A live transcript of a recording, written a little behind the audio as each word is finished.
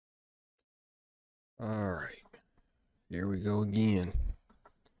All right, here we go again.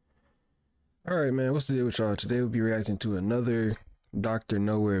 All right, man, what's the deal with y'all? Today we'll be reacting to another Dr.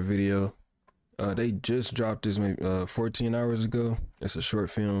 Nowhere video. They just dropped this maybe 14 hours ago. It's a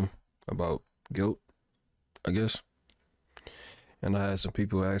short film about guilt, I guess. And I had some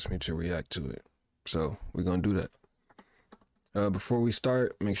people ask me to react to it. So we're gonna do that. Before we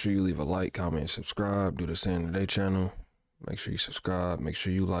start, make sure you leave a like, comment, subscribe. Do the same to their channel. Make sure you subscribe. Make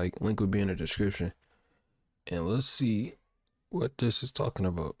sure you like. Link will be in the description. And let's see what this is talking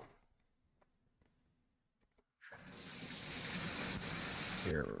about.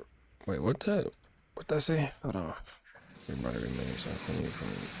 Here, wait, what that say? Hold on. Everybody remains unclean from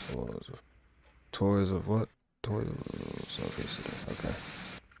toys of what? Toys of self-incident. Okay.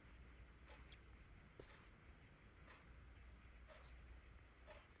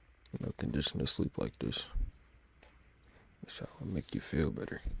 No condition to sleep like this. The shower will make you feel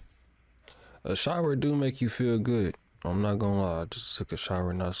better. A shower do make you feel good. I'm not gonna lie, I just took a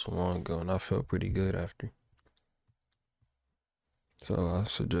shower not so long ago and I felt pretty good after. So I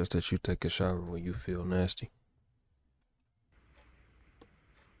suggest that you take a shower when you feel nasty.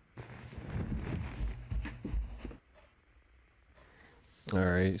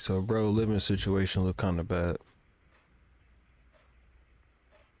 Alright, so bro, living situation look kind of bad.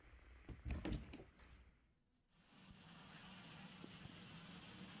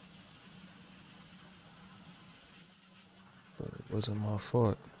 But it wasn't my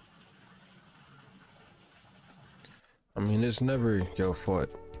fault. I mean, it's never your fault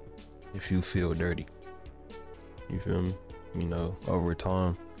if you feel dirty. You feel me? You know, over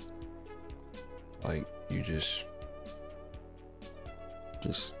time, like, you just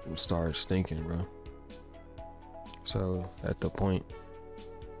start stinking, bro. So at the point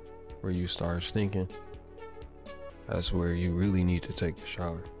where you start stinking, that's where you really need to take a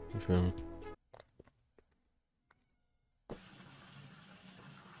shower. You feel me?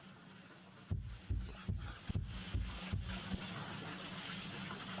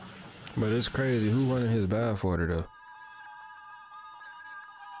 But it's crazy. Who running his bath water though?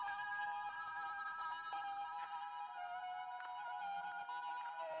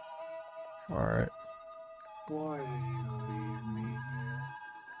 All right. Why did you leave me here?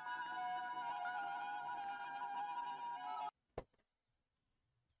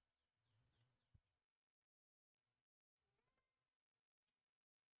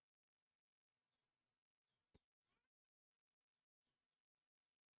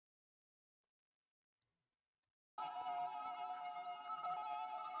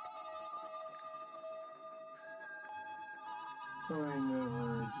 I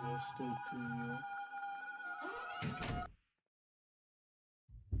never adjusted to you.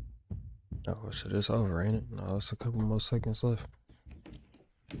 Oh, so it's over, ain't it? No, it's a couple more seconds left.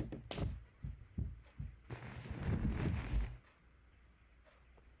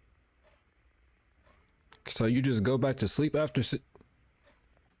 So you just go back to sleep after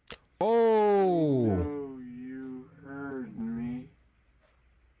Oh! No, you heard me.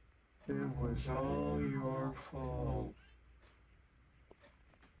 It was all your fault.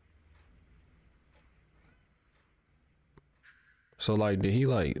 So like, did he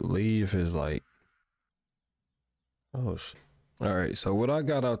like leave his like, oh shit. All right, so what I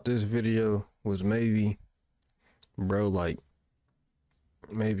got out this video was maybe, bro, like,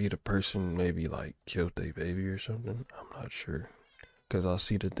 maybe the person maybe like killed their baby or something. I'm not sure. Cause I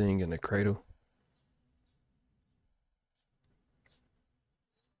see the thing in the cradle.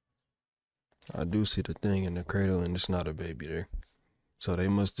 I do see the thing in the cradle and it's not a baby there. So they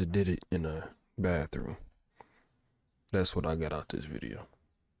must have did it in a bathroom. That's what I got out this video.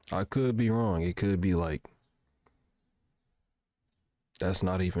 I could be wrong. It could be like, that's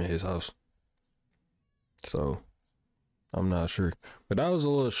not even his house. So I'm not sure. But that was a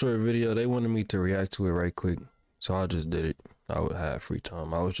little short video. They wanted me to react to it right quick. So I just did it. I would have free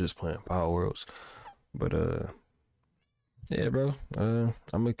time. I was just playing Power Worlds. But yeah, bro. I'm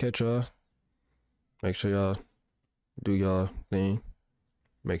gonna catch y'all. Make sure y'all do y'all thing.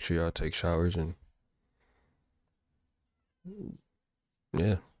 Make sure y'all take showers and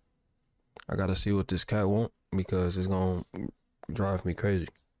yeah. I gotta see what this cat want because it's gonna drive me crazy.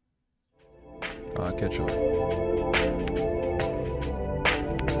 I'll catch y'all.